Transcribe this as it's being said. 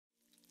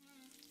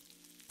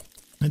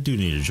I do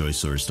need a joy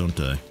source, don't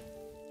I?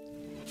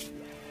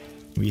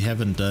 We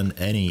haven't done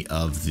any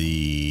of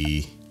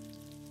the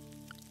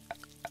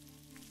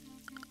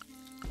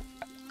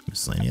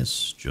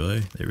miscellaneous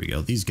joy. There we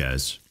go. These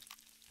guys.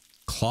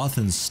 Cloth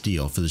and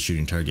steel for the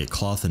shooting target.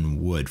 Cloth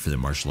and wood for the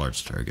martial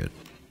arts target.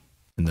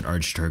 And then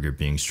arch target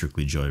being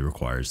strictly joy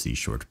requires these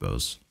short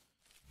bows.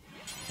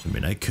 I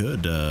mean, I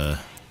could do.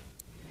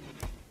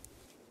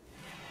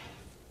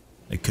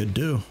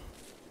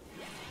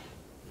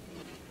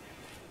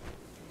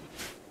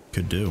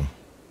 Could do.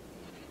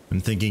 I'm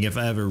thinking if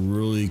I have a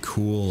really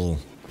cool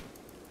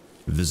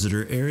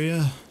visitor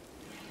area.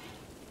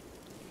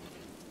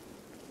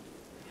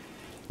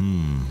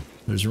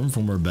 There's room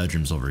for more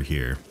bedrooms over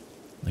here.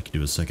 I could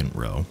do a second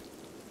row.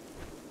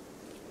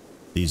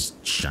 These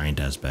giant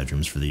ass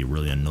bedrooms for the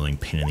really annoying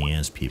pain in the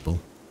ass people.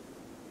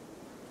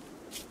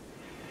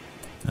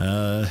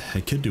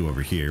 I could do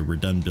over here. We're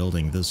done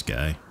building this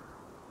guy.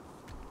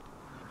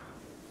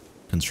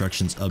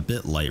 Construction's a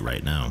bit light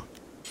right now.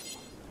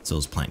 So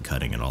is plant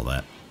cutting and all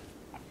that.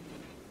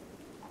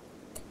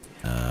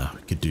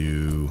 Could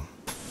do...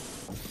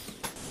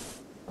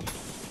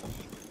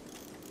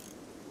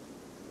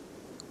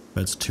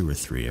 That's 2 or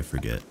 3, I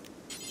forget.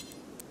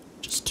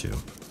 Just 2.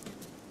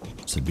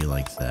 So it'd be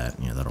like that.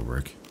 Yeah, that'll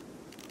work.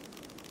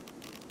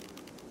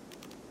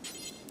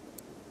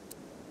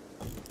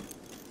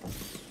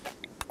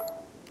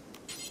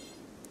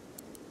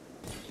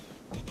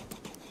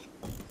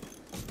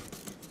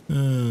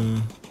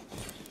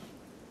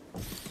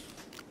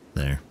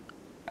 There.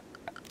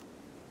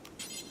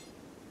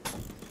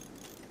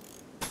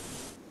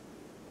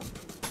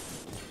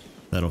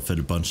 That'll fit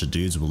a bunch of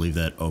dudes. We'll leave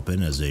that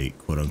open as a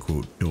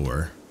quote-unquote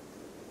door.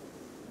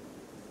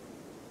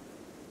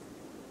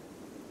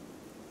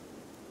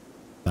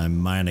 By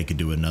mine, I could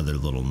do another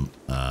little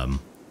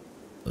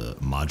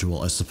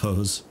module, I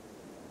suppose.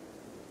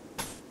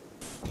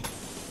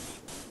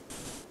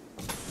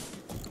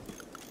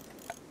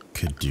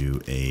 Could do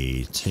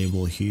a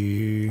table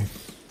here.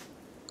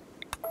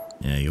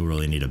 Yeah, you'll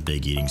really need a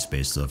big eating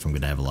space though if I'm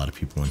gonna have a lot of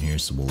people in here,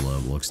 so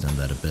we'll extend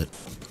that a bit.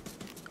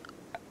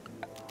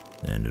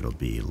 And it'll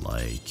be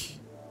like,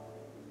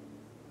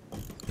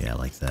 yeah,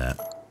 like that.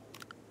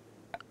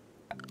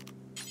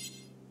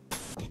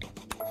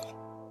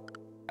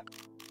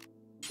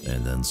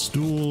 And then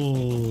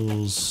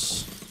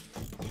stools.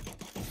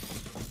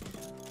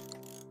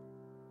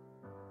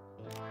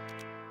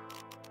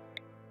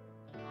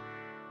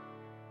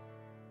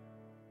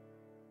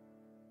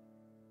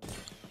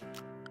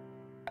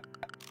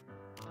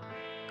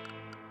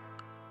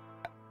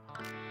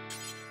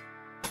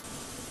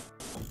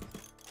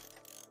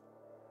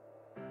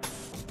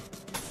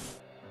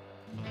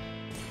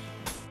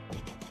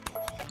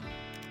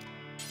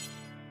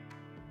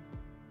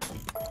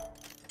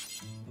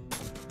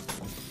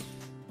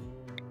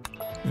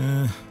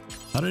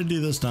 How did I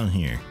do this down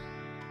here?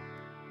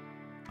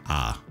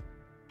 Ah.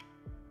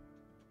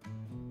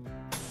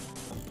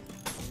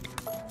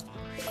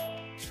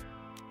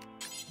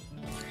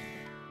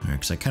 Alright,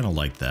 because I kind of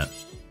like that.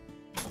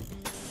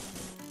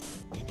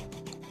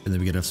 And then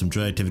we could have some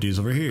joy activities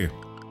over here.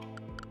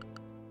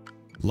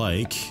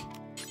 Like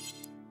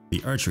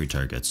the archery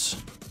targets.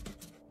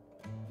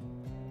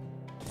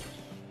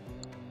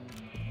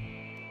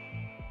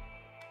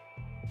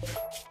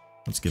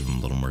 Let's give them a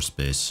little more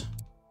space.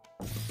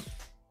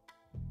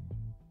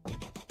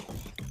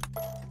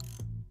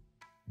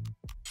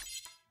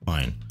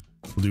 Fine.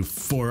 We'll do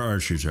 4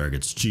 archery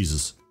targets.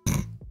 Jesus.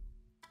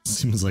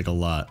 Seems like a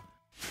lot.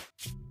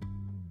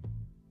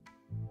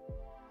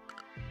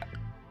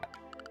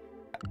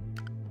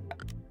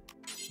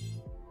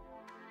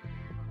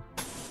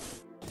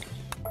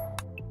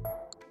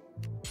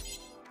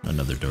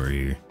 Another door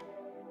here.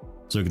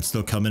 So I can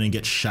still come in and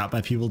get shot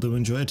by people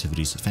doing joy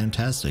activities.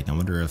 Fantastic. I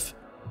wonder if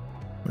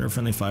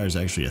friendly fire is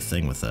actually a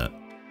thing with that.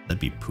 That'd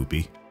be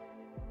poopy.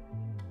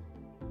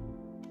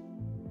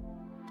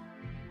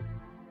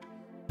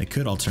 I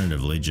could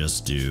alternatively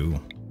just do...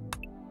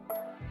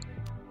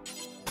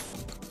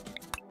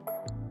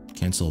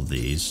 cancel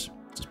these.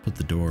 Just put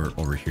the door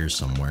over here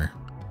somewhere.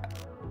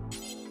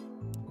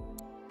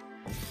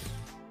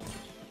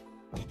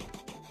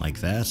 Like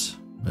that?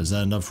 Is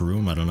that enough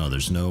room? I don't know.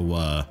 There's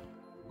no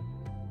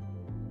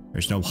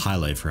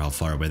highlight for how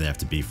far away they have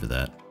to be for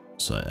that.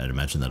 So I'd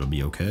imagine that'll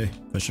be okay.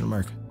 Question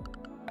mark.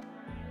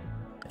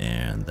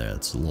 And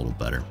that's a little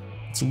better.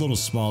 It's a little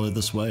smaller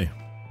this way.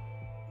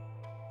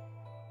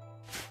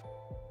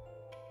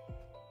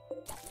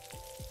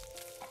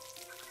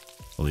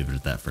 I'll leave it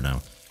at that for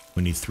now.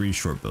 We need 3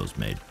 short bows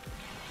made.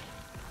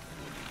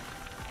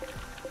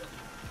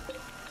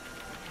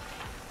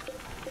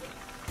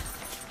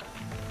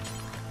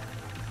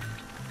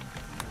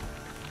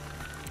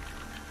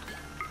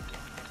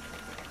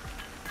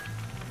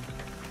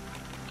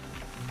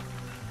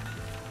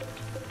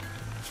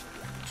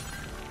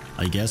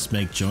 I guess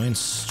make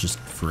joints just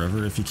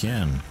forever if you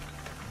can.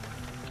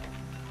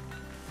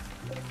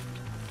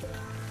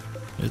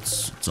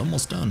 It's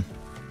almost done.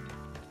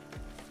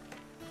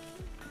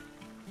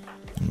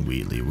 And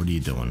Wheatley, what are you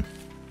doing?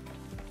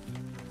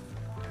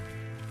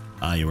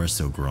 Ah, you are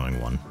still growing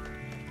one.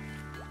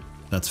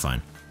 That's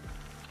fine.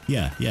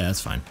 Yeah,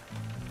 that's fine.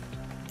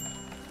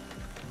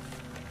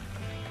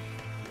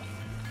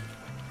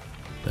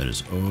 That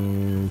is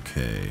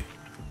okay.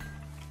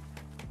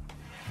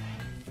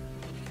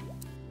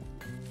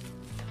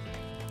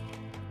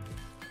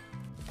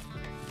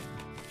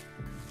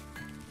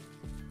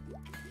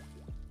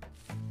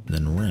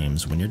 Then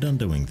Rams, when you're done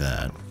doing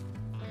that...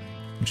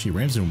 Actually,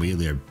 Rams and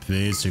Wheatley are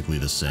basically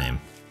the same.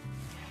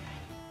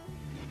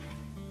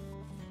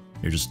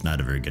 You're just not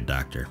a very good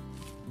doctor.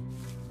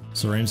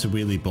 So Rams and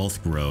Wheatley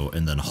both grow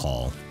and then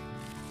haul.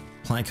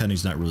 Plant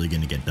cutting's not really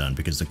going to get done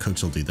because the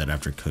cooks will do that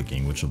after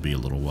cooking, which will be a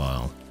little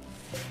while.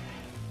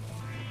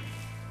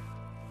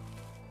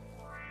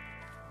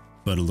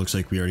 But it looks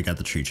like we already got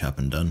the tree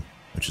chopping done,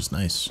 which is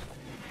nice.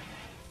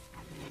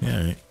 Yeah,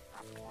 all right.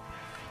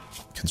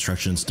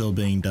 Construction still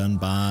being done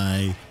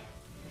by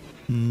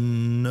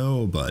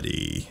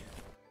nobody.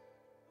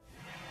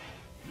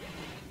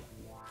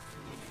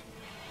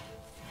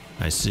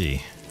 I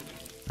see.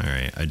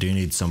 Alright, I do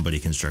need somebody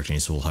constructing,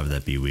 so we'll have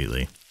that be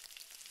Wheatley.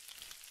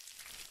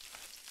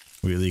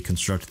 Wheatley,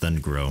 construct, then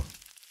grow.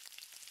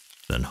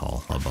 Then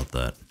haul. How about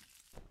that?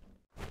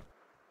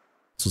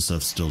 So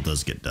stuff still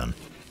does get done.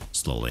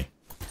 Slowly.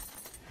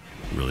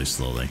 Really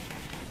slowly.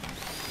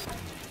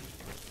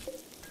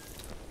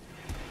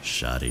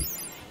 Shoddy.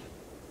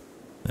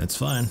 That's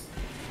fine.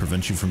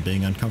 Prevent you from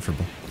being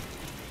uncomfortable.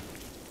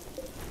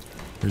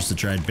 Here's the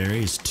dried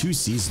berries. 2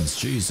 seasons,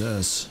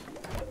 Jesus.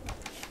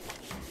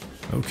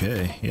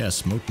 Okay, yeah,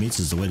 smoked meats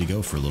is the way to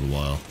go for a little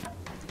while.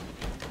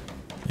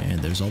 And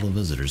there's all the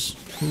visitors.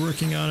 We're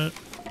working on it.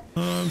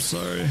 Oh, I'm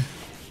sorry.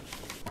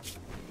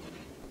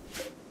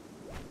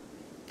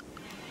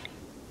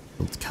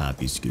 Let's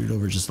copy. Scoot it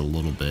over just a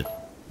little bit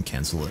and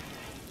cancel it.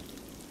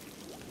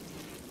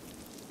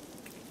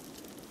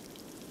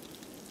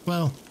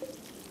 Well.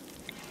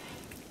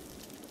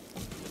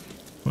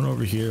 One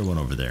over here, one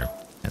over there.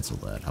 Cancel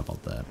that. How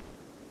about that?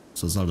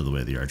 So it's out of the way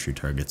of the archery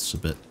targets a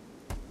bit.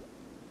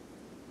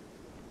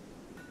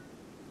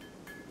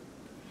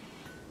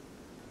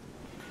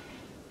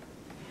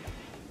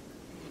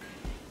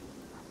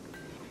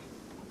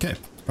 Okay,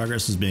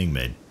 progress is being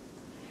made.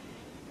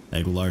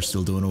 Aguilar's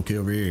still doing okay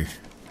over here.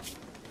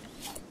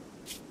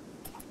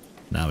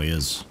 Now he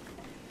is.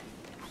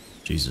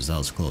 Jesus, that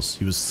was close.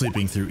 He was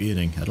sleeping through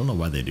eating. I don't know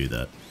why they do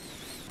that.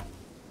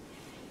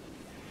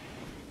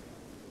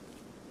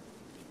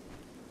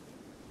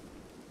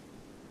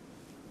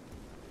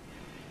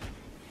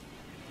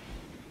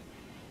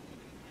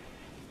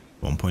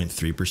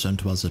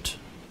 .3% was it?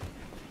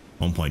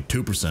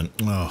 1.2%.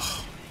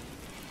 Oh.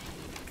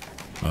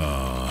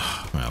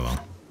 Oh,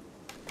 well.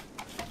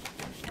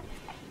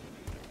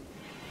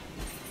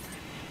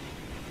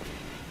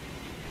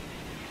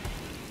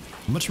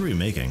 How much are we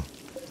making?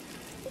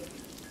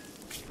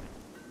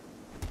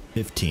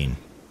 15.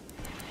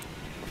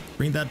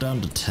 Bring that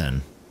down to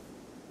 10.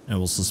 And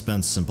we'll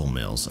suspend simple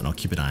meals, and I'll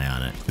keep an eye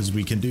on it. Because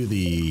we can do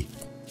the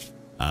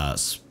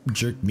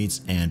jerked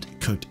meats and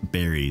cooked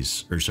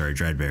berries, or sorry,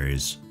 dried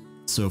berries.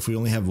 So if we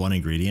only have one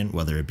ingredient,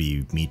 whether it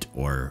be meat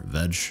or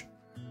veg,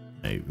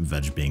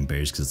 veg being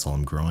berries because it's all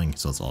I'm growing,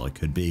 so that's all it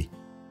could be.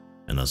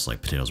 Unless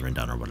like potatoes rain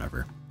down or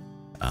whatever.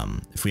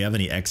 If we have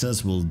any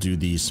excess, we'll do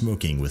the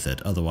smoking with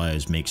it.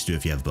 Otherwise, make stew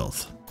if you have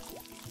both.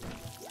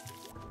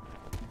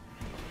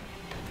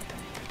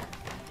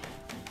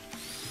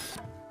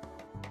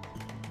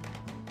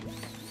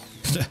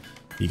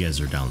 You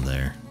guys are down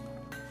there.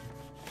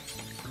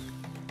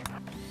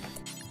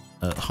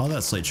 Haul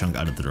that slate chunk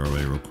out of the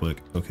doorway real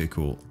quick. Okay,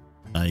 cool.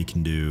 Now you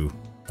can do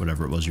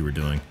whatever it was you were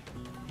doing.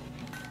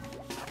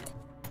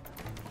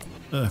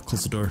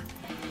 Close the door.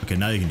 Okay,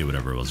 now you can do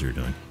whatever it was you were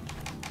doing.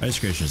 Ice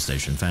creation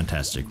station,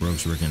 fantastic.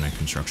 Rogue's working on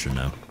construction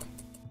now.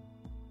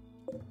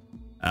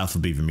 Alpha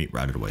beaver meat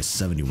rotted away.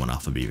 71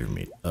 alpha beaver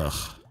meat.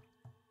 Ugh.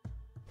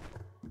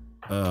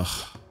 Ugh.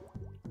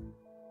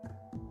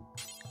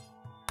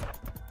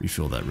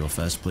 Refill that real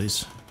fast,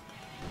 please.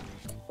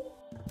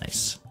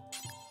 Nice.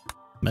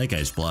 Make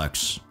ice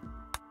blocks.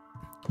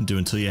 Do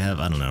until you have,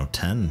 I don't know,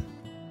 10.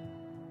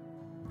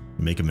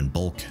 Make them in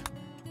bulk.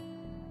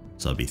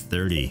 So that'll be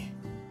 30,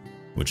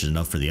 which is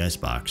enough for the ice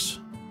box.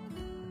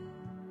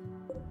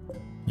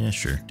 Yeah,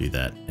 sure, do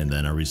that. And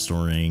then are we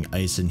storing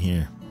ice in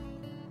here?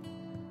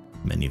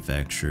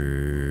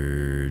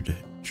 Manufactured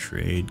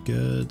trade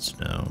goods?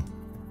 No.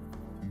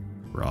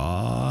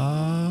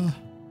 Raw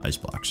ice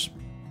blocks.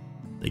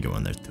 They go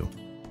in there too.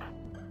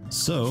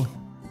 So,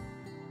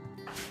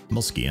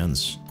 musky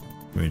ends.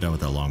 We're done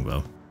with that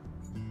longbow.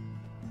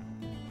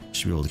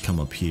 Should be able to come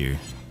up here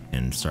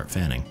and start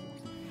fanning.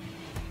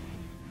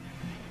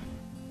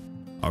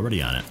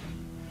 Already on it.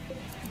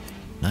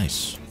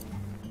 Nice.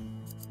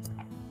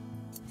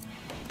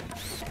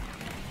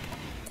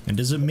 And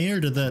does it me or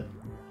did that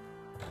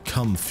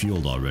come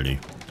fueled already?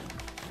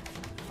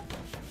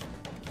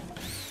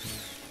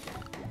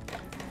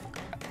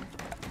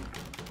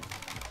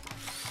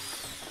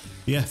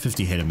 Yeah,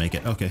 50 hay to make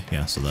it. Okay,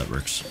 yeah, so that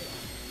works.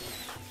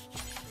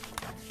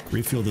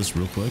 Refuel this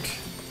real quick.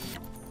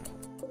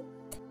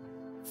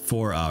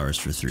 4 hours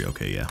for 3.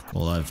 Okay, yeah.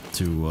 We'll have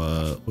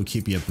to, we'll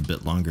keep you up a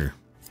bit longer.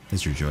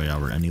 It's your joy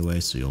hour anyway,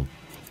 so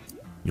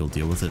you'll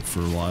deal with it for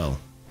a while.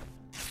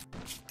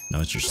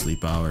 Now it's your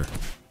sleep hour.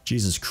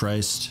 Jesus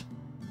Christ.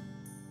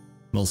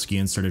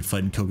 Mulskian started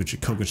fighting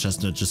Coco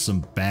Chestnut, just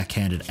some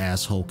backhanded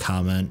asshole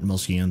comment.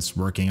 Mulskian's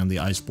working on the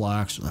ice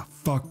blocks. Oh,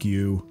 fuck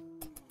you.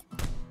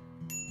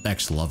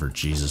 Ex-lover,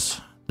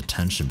 Jesus. The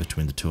tension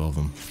between the two of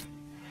them.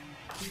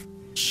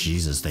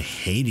 Jesus, they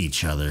hate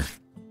each other.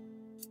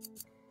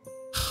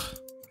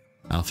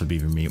 Alpha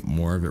beaver meat,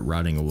 more of it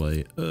rotting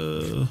away.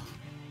 I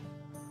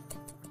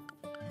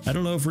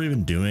don't know if we're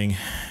even doing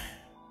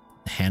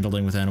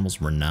handling with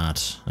animals. We're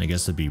not. I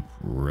guess it'd be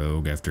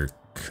rogue after.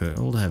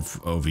 We'll have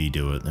OV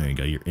do it. There you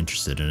go. You're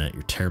interested in it.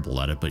 You're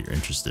terrible at it, but you're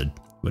interested.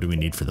 What do we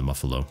need for the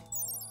muffalo?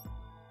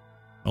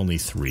 Only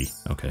 3.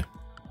 Okay.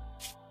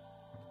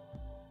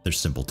 They're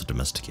simple to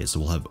domesticate,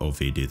 so we'll have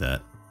OV do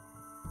that.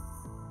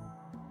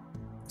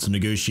 So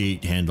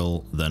negotiate,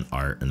 handle, then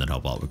art, and then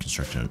help out with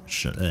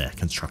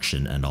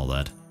construction and all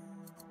that.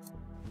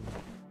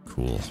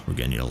 Cool. We're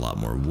gonna need a lot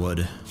more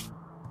wood.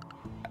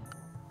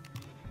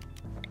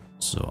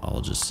 So I'll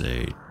just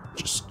say,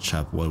 just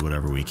chop wood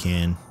whatever we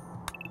can.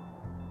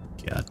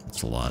 God,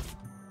 that's a lot.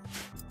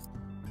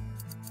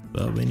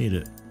 But we need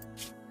it.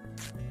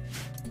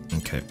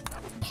 Okay.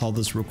 Haul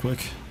this real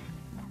quick.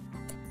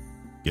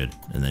 Good.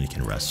 And then you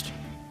can rest.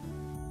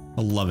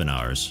 11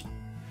 hours.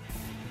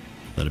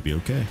 That'll be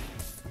okay.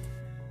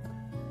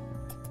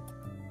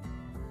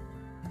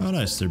 Oh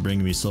nice, they're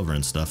bringing me silver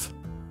and stuff.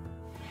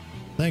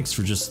 Thanks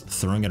for just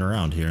throwing it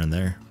around here and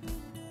there.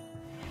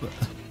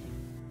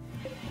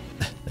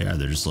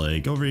 They're just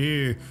like, over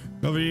here,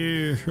 over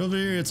here, over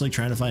here. It's like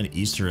trying to find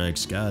Easter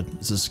eggs. God,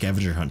 it's a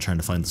scavenger hunt trying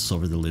to find the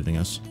silver they're leaving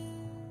us.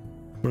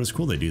 But it's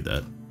cool they do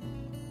that.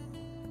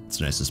 It's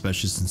nice,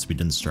 especially since we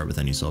didn't start with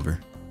any silver.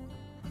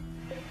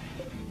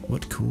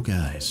 What cool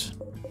guys.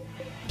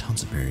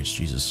 Tons of berries,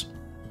 Jesus.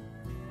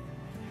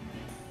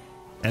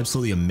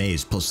 Absolutely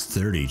amazed, plus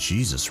 30.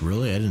 Jesus,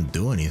 really? I didn't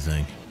do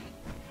anything.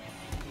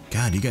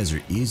 God, you guys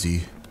are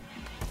easy.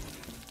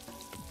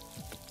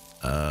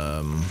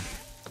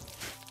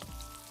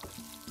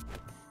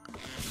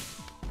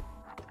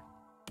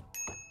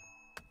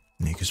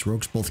 Because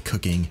Rogue's both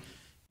cooking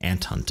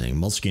and hunting.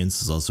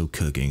 Mulskins is also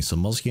cooking, so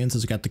Mulskins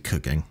has got the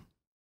cooking.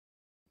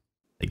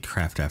 They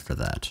craft after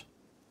that.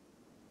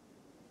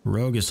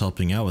 Rogue is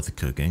helping out with the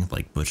cooking,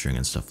 like butchering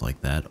and stuff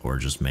like that, or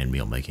just main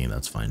meal making,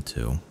 that's fine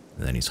too.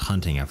 And then he's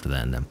hunting after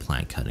that, and then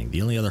plant cutting.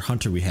 The only other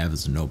hunter we have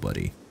is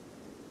nobody.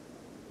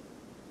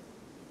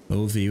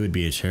 OV would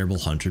be a terrible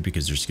hunter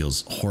because their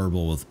skill's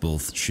horrible with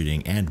both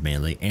shooting and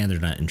melee, and they're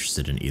not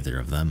interested in either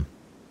of them.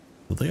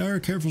 But they are a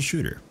careful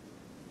shooter.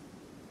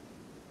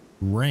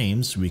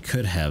 Rames, we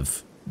could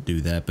have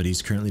do that, but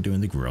he's currently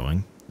doing the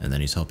growing, and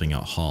then he's helping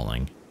out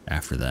hauling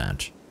after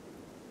that.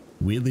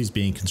 Wheatley's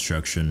being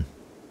construction.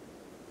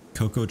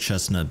 Coco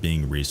Chestnut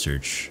being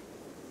research.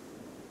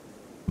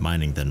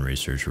 Mining then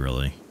research,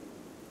 really.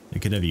 I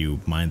could have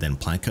you mine then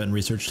plant cut and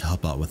research to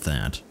help out with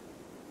that.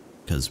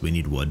 Because we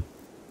need wood.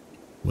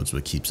 Wood's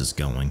what keeps us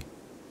going.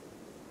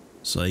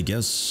 So I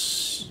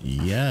guess,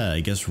 yeah, I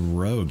guess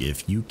Rogue,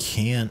 if you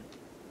can't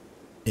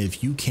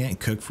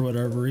cook for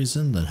whatever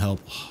reason, then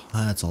help.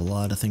 That's a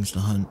lot of things to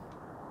hunt.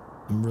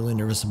 I'm really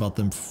nervous about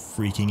them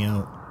freaking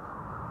out.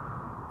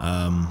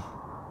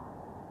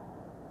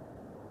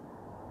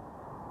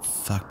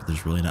 Fuck, but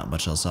there's really not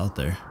much else out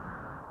there.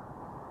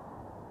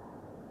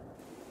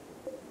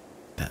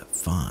 That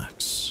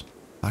fox.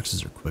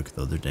 Foxes are quick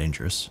though, they're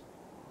dangerous.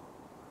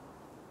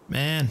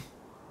 Man.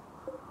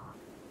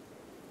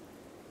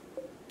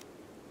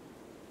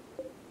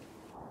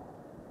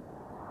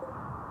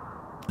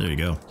 There you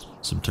go.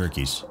 Some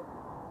turkeys.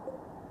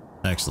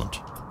 Excellent.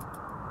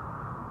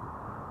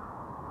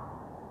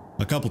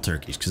 A couple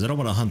turkeys, because I don't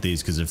want to hunt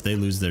these, because if they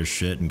lose their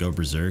shit and go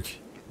berserk,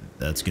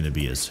 that's going to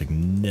be a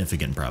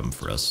significant problem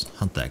for us.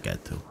 Hunt that guy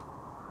too.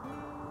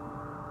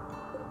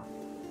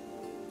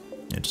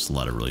 Yeah, just a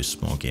lot of really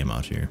small game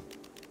out here.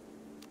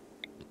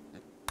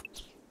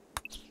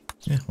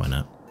 Yeah, why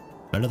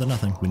not? Better than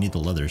nothing. We need the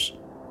leathers.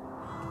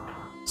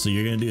 So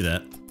you're going to do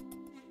that.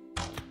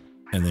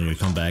 And then you're going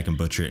to come back and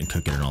butcher it and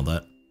cook it and all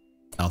that.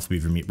 Alpha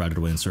beaver meat rotted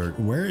away and stored.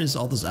 Where is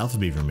all this alpha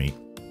beaver meat?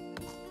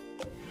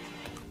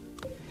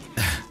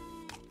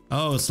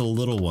 Oh, it's the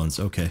little ones.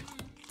 Okay.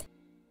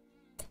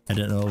 I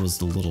didn't know it was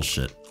the little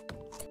shit.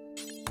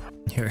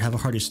 Here, have a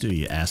hearty stew,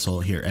 you asshole.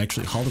 Here,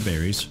 actually, haul the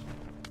berries.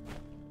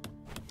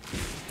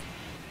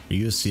 Are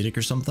you ascetic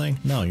or something?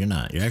 No, you're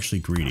not. You're actually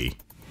greedy.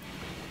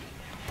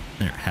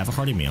 There, have a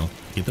hearty meal.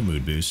 Get the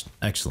mood boost.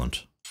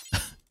 Excellent.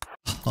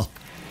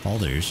 All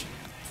theirs.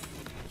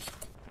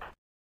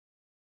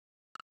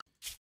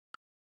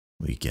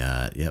 We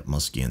got, yep,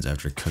 Muskians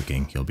after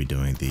cooking. He'll be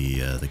doing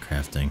the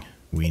crafting.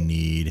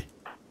 We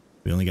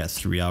only got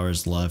 3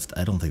 hours left.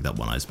 I don't think that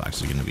one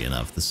icebox is going to be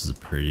enough. This is a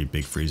pretty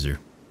big freezer.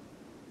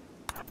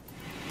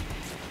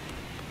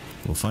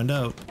 We'll find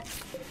out.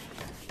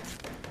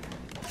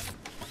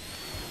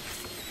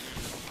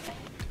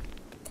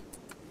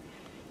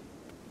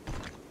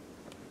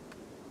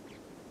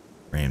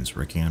 Rames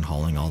working on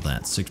hauling all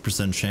that.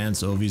 6%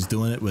 chance Ovi's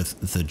doing it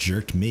with the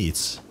jerked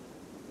meats.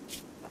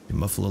 The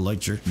muffalo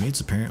like jerked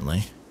meats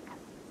apparently.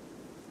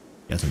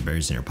 Got some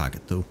berries in your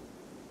pocket too.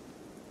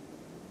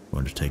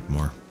 Going to take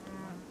more.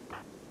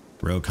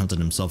 Rogue hunted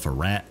himself a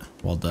rat.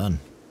 Well done.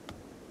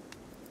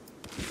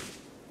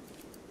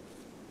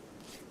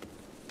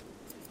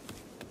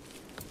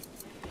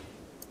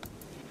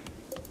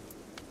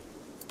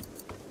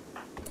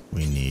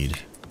 We need...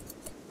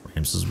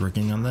 Rams is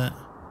working on that?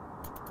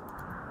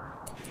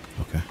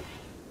 Okay.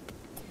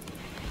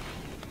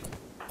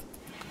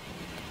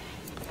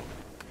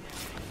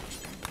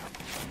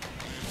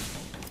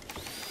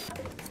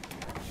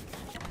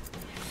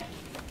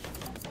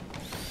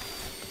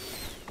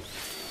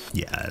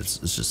 Yeah,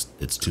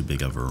 it's too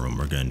big of a room.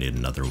 We're gonna need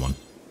another one.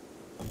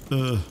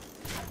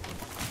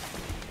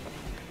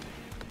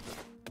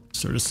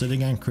 Sort of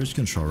sitting on cruise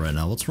control right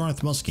now. What's wrong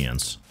with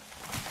Muskians?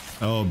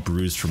 Oh,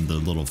 bruised from the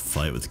little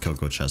fight with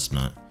Cocoa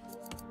Chestnut.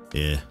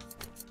 Yeah,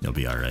 you'll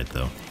be alright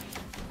though.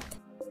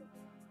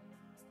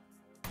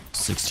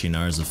 16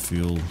 hours of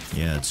fuel.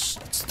 Yeah, it's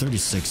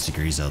 36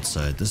 degrees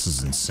outside. This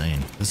is insane.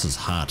 This is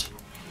hot.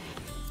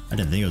 I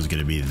didn't think it was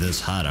gonna be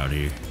this hot out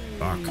here.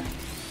 Fuck.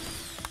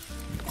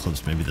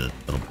 Clips maybe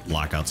that'll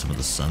block out some of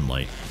the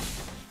sunlight.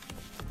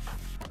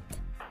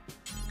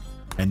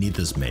 I need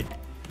this made.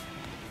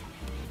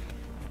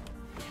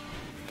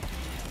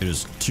 It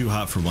is too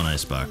hot for one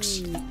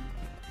icebox.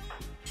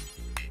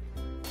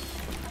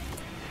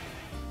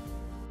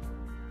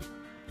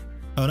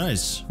 Oh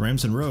nice,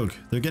 Rams and Rogue.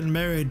 They're getting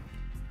married.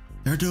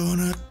 They're doing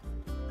it.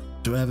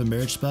 Do I have a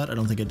marriage spot? I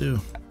don't think I do.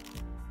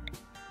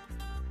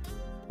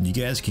 You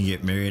guys can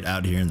get married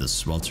out here in the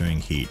sweltering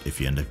heat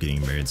if you end up getting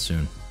married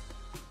soon.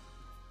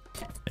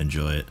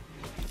 Enjoy it.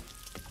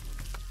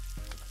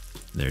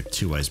 There are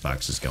 2 ice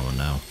boxes going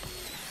now.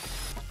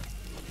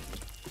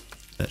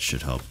 That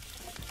should help.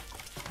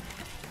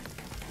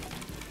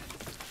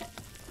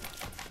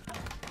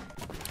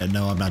 And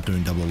no, I'm not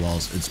doing double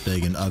walls. It's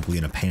big and ugly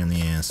and a pain in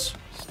the ass.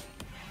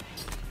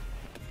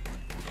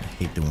 I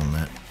hate doing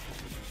that.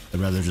 I'd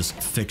rather just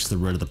fix the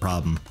root of the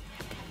problem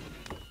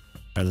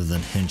rather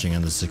than hinging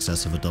on the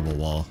success of a double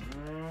wall.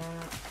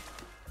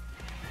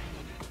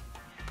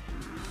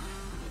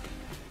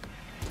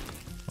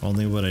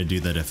 Only would I do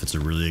that if it's a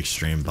really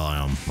extreme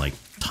biome, like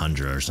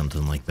tundra or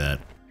something like that.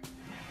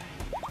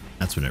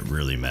 That's when it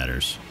really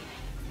matters.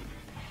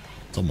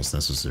 It's almost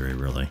necessary,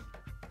 really.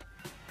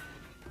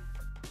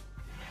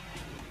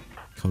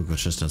 Cocoa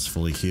Chestnut's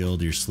fully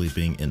healed. You're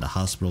sleeping in the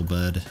hospital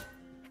bed.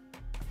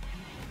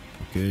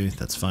 Okay,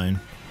 that's fine.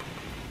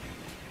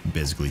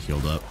 Basically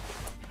healed up.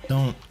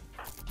 Don't,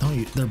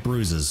 they're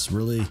bruises,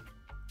 really?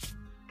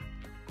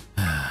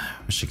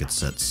 Wish I could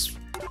set...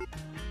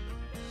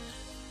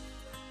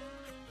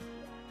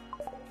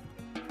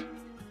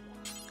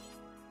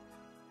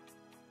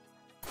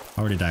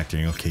 Already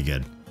doctoring, okay,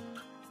 good.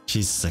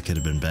 Jesus, that could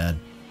have been bad.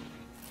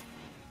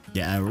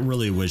 Yeah, I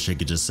really wish I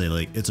could just say,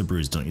 like, it's a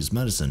bruise, don't use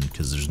medicine,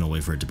 because there's no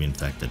way for it to be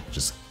infected.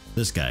 Just,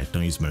 this guy,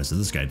 don't use medicine,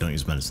 this guy, don't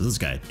use medicine, this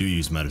guy, do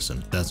use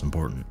medicine. That's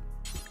important.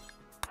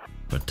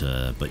 But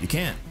you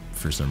can't,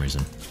 for some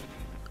reason.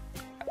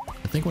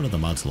 I think one of the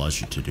mods allows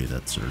you to do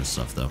that sort of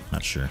stuff, though.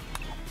 Not sure.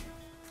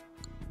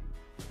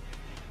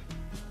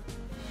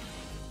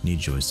 Need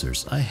joy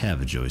source. I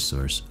have a joy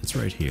source. It's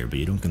right here, but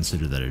you don't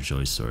consider that a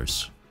joy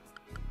source.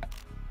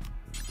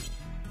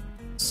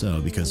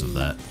 So, because of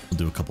that, we'll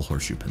do a couple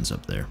horseshoe pins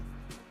up there.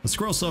 The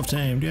squirrel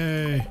self-tamed,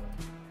 yay!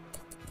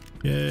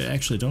 Yay,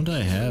 actually, don't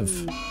I have...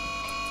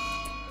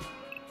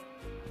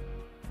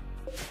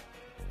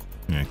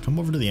 Yeah, come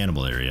over to the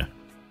animal area.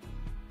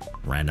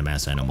 Random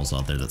ass animals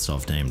out there that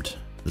self-tamed.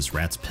 This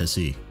rat's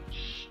pissy.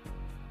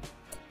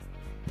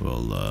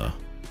 We'll,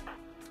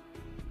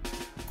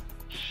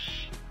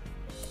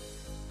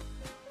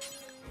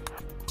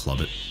 club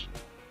it.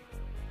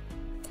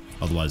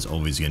 Otherwise,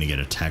 always gonna get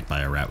attacked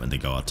by a rat when they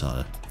go out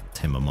to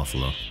tame a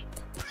muffalo.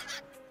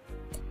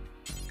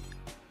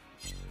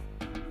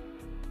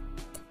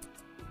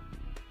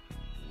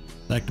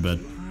 Back to bed.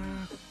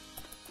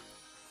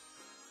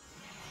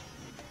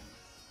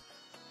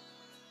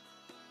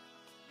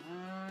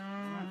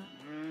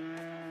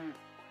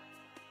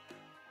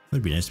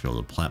 It'd be nice to be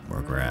able to plant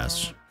more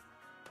grass.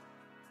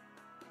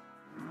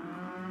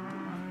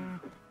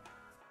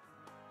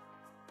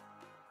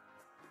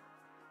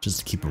 Just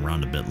to keep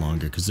around a bit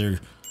longer, because they're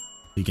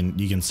you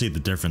can see the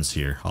difference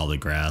here, all the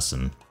grass,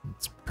 and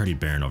it's pretty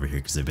barren over here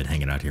because they've been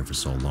hanging out here for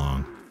so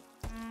long.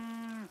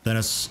 Then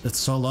it's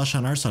so lush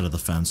on our side of the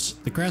fence.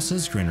 The grass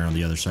is greener on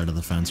the other side of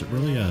the fence, it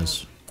really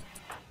is.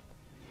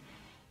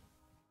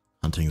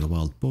 Hunting the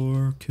wild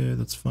boar, okay,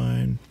 that's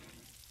fine.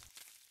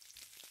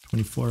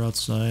 24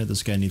 outside,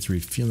 this guy needs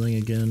refueling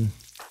again.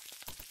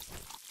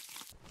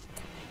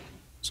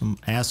 Some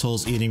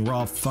assholes eating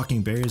raw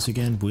fucking berries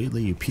again.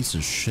 Wheatley, you piece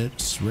of shit.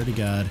 Swear to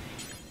God.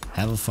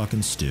 Have a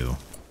fucking stew.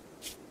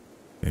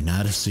 You're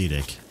not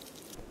ascetic.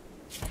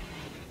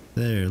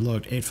 There,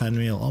 look, 8 fine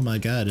meal. Oh my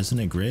God, isn't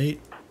it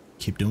great?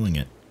 Keep doing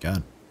it.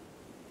 God.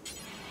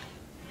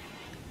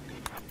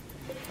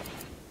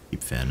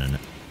 Keep fanning it.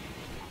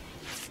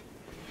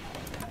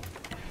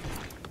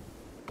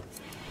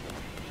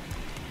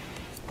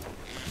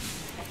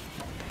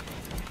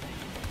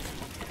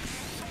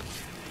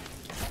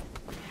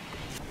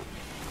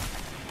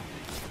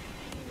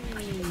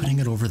 Putting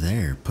it over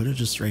there. Put it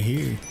just right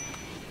here.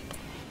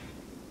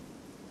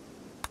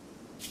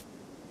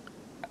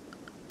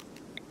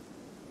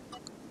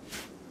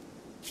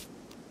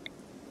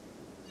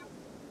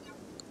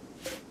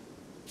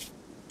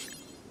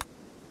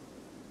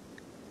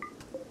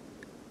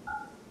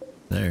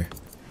 There.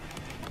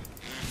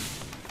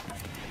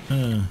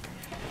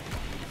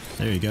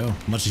 There you go.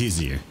 Much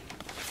easier.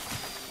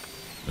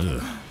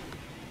 Ugh.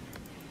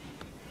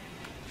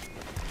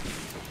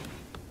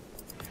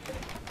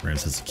 We're gonna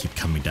have to keep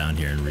coming down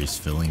here and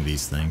refilling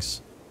these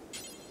things.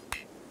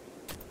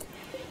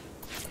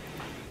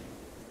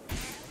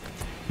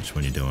 Which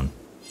one you doing?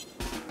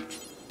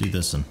 Do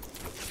this one.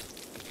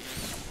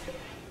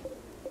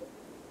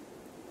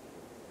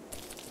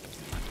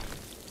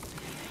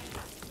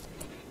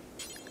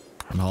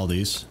 And haul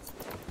these.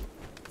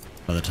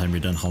 By the time you're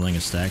done hauling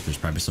a stack, there's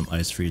probably some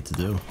ice for you to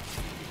do.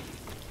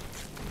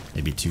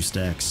 Maybe 2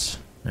 stacks.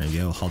 There you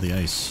go, haul the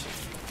ice.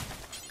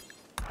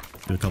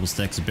 Do a couple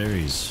stacks of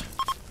berries.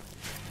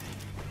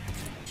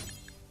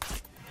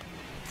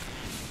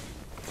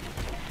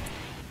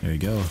 There you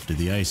go, do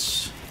the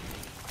ice.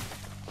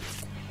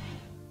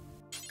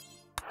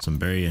 Some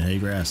berry and hay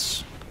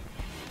grass.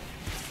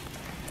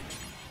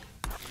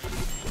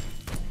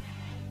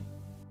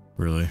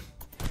 Really?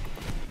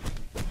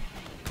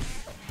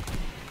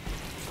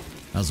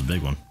 That was a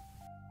big one.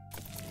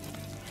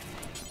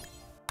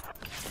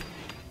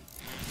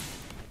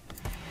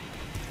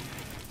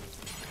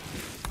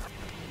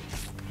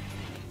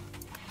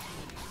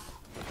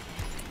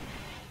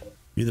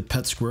 You the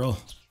pet squirrel?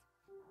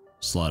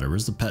 Slaughter.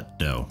 Where's the pet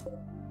doe?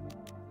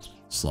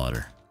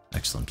 Slaughter.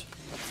 Excellent.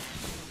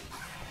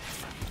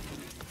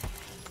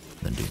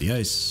 Then do the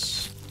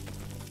ice.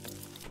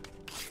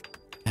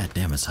 God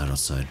damn, it's hot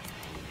outside.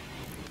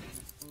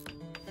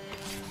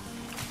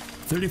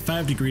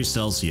 35 degrees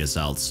Celsius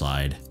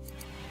outside.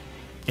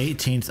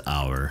 18th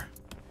hour.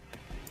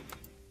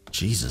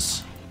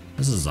 Jesus.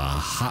 This is a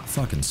hot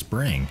fucking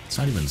spring. It's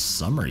not even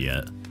summer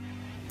yet.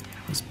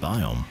 This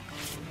biome.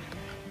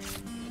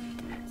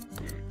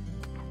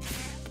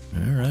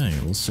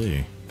 Alright, we'll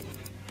see.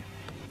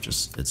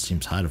 Just, it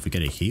seems hot. If we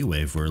get a heat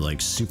wave, we're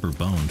like super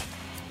boned.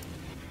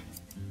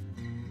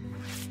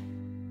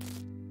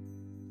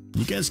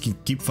 You guys can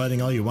keep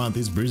fighting all you want.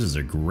 These bruises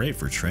are great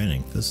for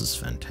training. This is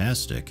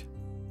fantastic.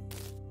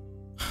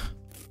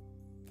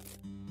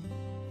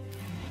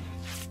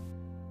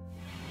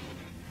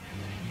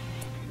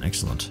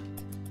 Excellent.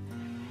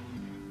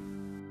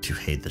 You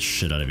hate the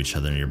shit out of each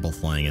other and you're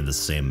both lying in the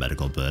same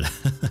medical bed.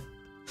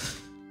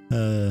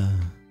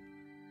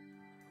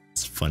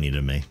 It's funny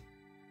to me.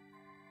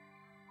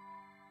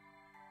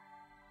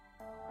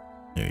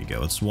 There you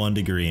go. It's 1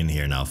 degree in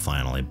here now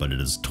finally, but it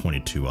is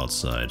 22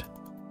 outside.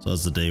 So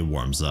as the day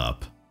warms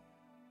up,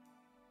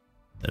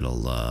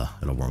 it'll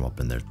warm up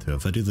in there too.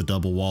 If I do the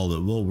double wall,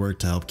 it will work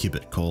to help keep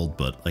it cold,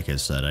 but like I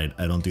said,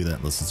 I don't do that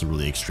unless it's a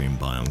really extreme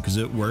biome, because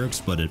it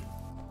works, but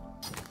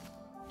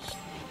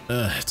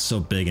it's so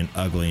big and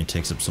ugly and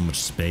takes up so much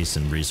space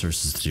and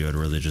resources to do it. I'd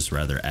really just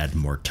rather add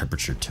more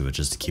temperature to it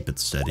just to keep it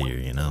steadier,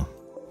 you know?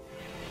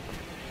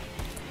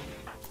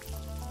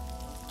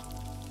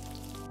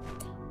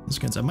 Those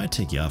guys, I might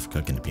take you off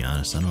cooking, to be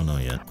honest. I don't know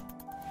yet.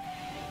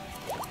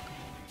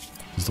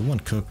 Because the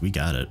one cook, we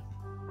got it.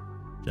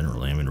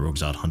 Generally, I mean,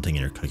 Rogue's out hunting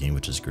and you're cooking,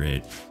 which is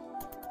great.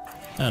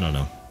 I don't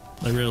know.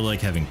 I really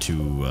like having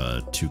two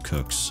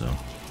cooks, so...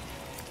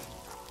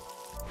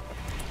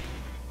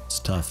 It's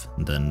tough.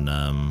 And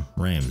then,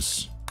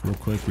 Rams. Real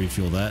quick,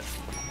 refuel that.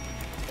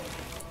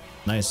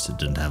 Nice, it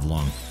didn't have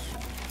long.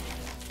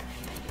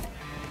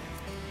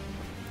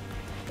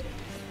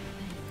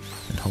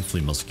 And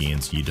hopefully,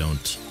 Muskeans, you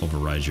don't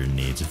override your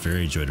needs.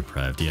 Very joy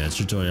deprived. Yeah, it's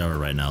your joy hour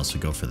right now, so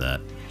go for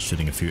that.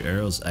 Shooting a few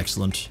arrows,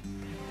 excellent.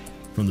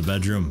 From the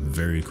bedroom,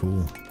 very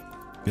cool.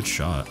 Good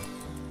shot.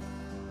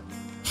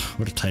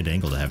 What a tight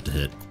angle to have to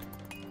hit.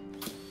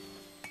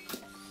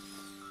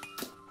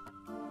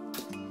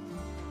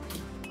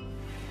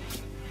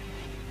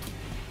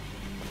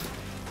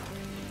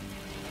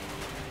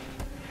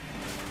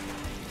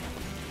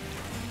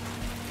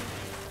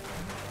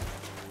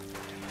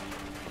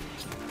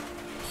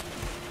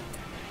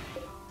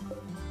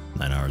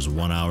 Nine hours,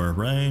 1 hour.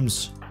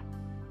 Rames.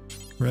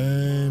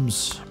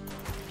 Rames.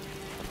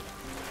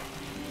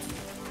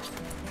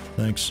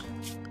 Thanks.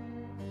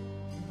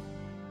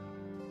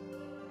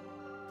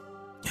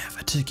 Yeah, if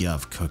I take you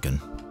off cooking,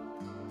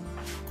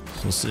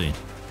 we'll see.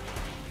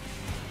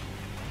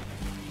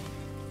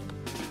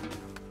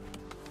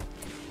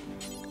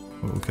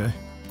 Okay.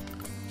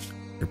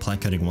 You're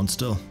plant cutting one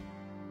still?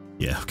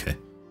 Yeah, okay.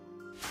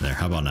 There,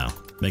 how about now?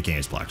 Making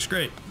ace blocks.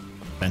 Great.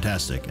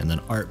 Fantastic. And then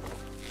art.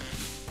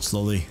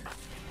 Slowly.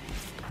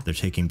 They're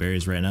taking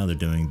berries right now. They're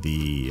doing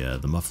the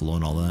muffalo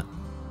and all that.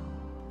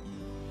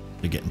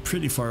 They're getting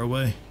pretty far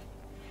away.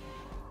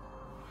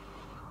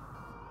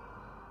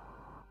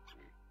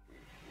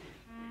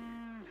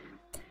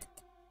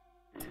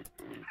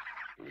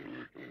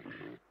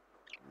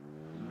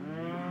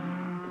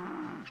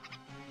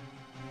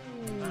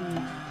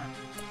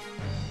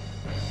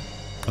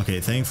 Okay,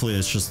 thankfully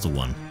it's just the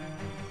one.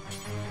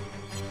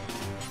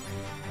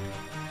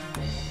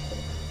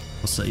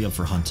 I'll set you up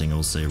for hunting.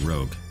 It'll say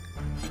rogue.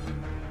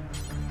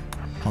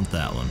 Hunt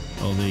that one.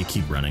 Ovi,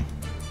 keep running.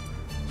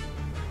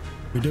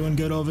 You're doing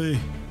good, Ovi.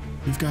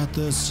 You've got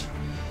this.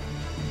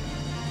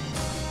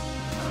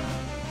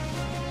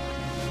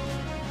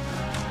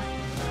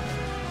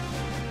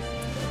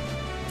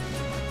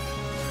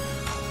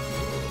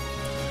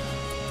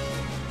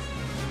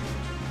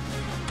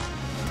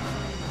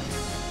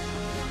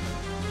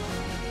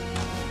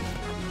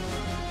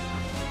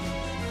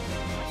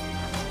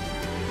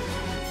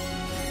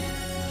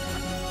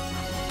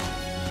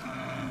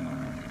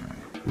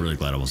 Really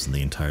glad it wasn't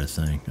the entire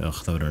thing. Ugh,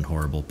 that would have been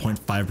horrible.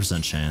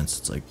 0.5% chance.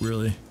 It's like,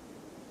 really?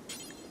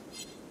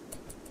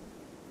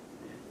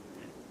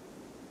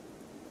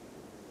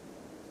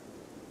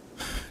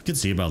 Could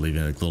see about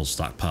leaving like little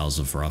stockpiles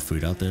of raw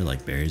food out there,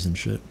 like berries and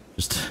shit,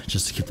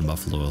 just to keep the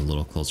buffalo a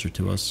little closer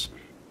to us.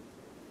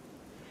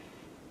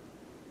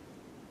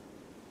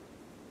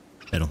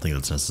 I don't think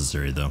that's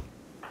necessary though.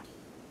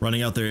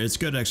 Running out there, it's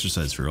good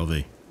exercise for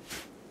LV.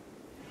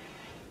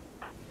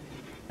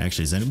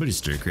 Actually, is anybody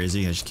stir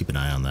crazy? I should keep an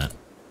eye on that.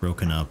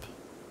 Broken up.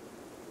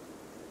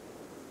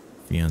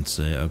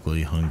 Fiance,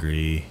 ugly,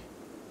 hungry.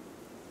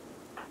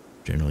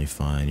 Generally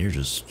fine. You're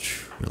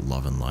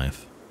loving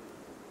life.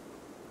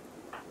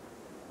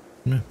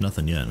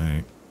 Nothing yet,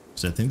 alright.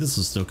 So I think this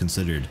is still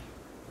considered...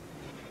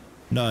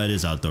 No, it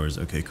is outdoors.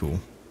 Okay, cool.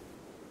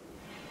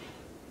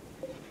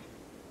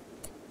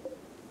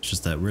 It's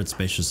just that weird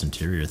spacious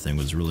interior thing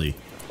was really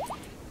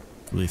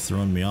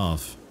throwing me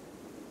off.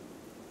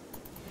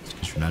 It's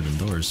because you're not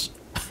indoors.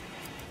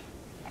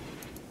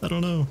 I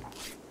don't know.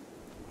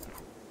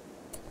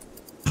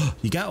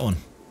 You got one.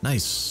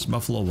 Nice.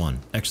 Buffalo 1.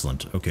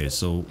 Excellent. Okay,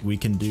 so we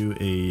can do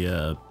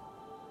a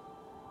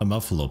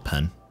buffalo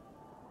pen.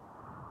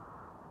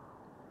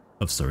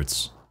 Of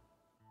sorts.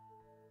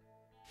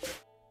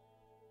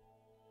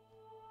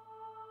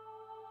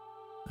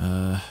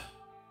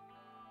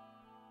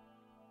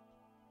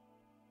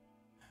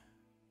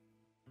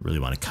 Really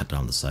want to cut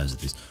down the size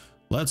of these.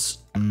 Let's,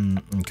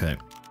 okay.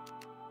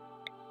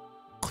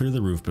 Clear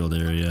the roof build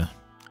area.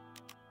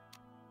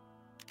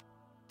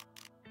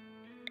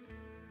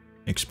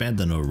 Expand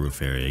the no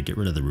roof area. Get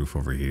rid of the roof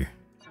over here.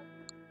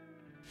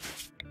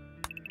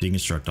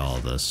 Deconstruct all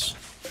of this.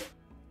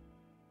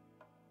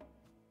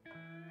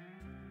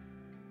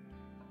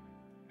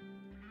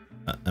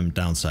 I'm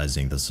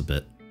downsizing this a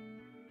bit.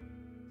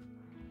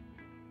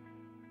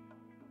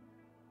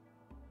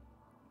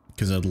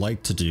 Because I'd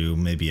like to do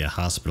maybe a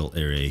hospital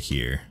area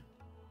here.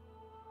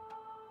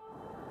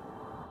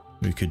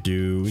 We could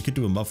do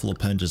a buffalo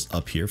pen just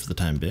up here for the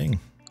time being.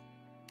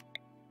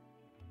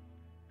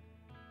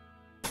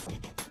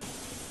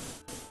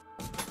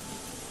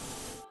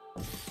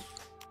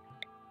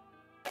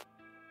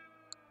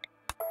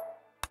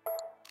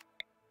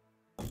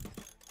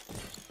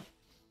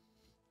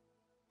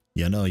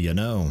 You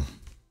know.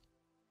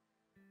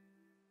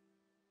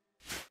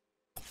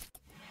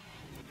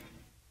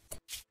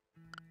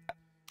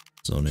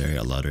 Zone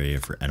area, allowed area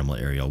for animal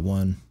area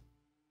 1.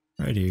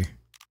 Right here.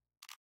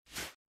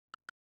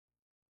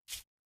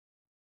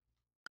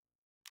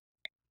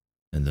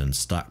 And then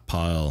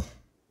stockpile.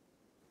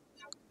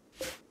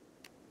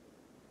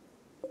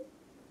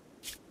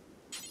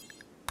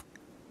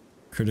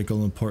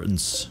 Critical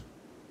importance.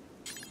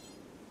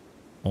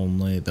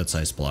 Only, that's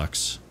ice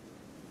blocks.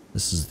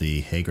 This is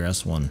the hay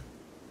grass one.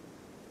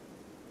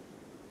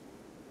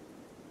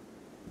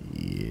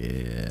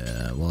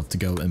 Yeah, we'll have to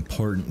go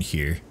important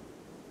here.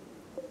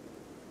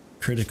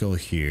 Critical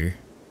here.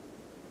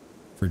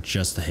 For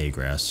just the hay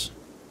grass.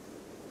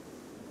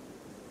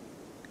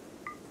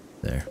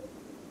 There.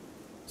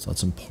 So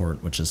that's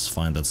important, which is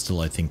fine. That's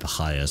still, I think, the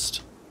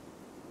highest.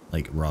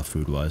 Like, raw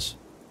food wise.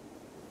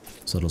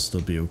 So it'll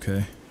still be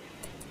okay.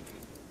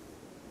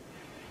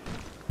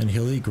 And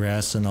he'll eat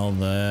grass and all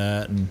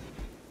that, and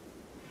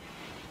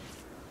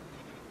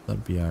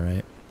that'd be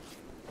alright.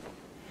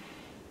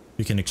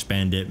 We can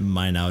expand it,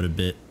 mine out a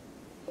bit.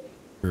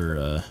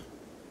 Or,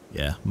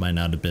 yeah, mine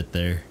out a bit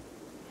there.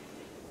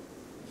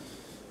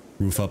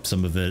 Roof up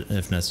some of it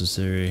if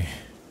necessary.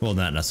 Well,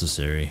 not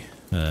necessary.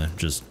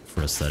 Just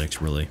for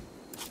aesthetics, really.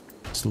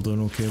 Still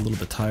doing okay, a little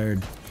bit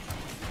tired.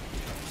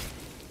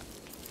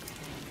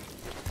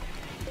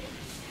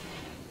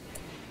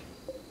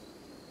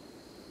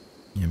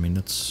 I mean,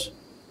 it's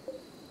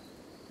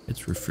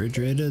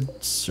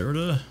refrigerated,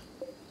 sorta.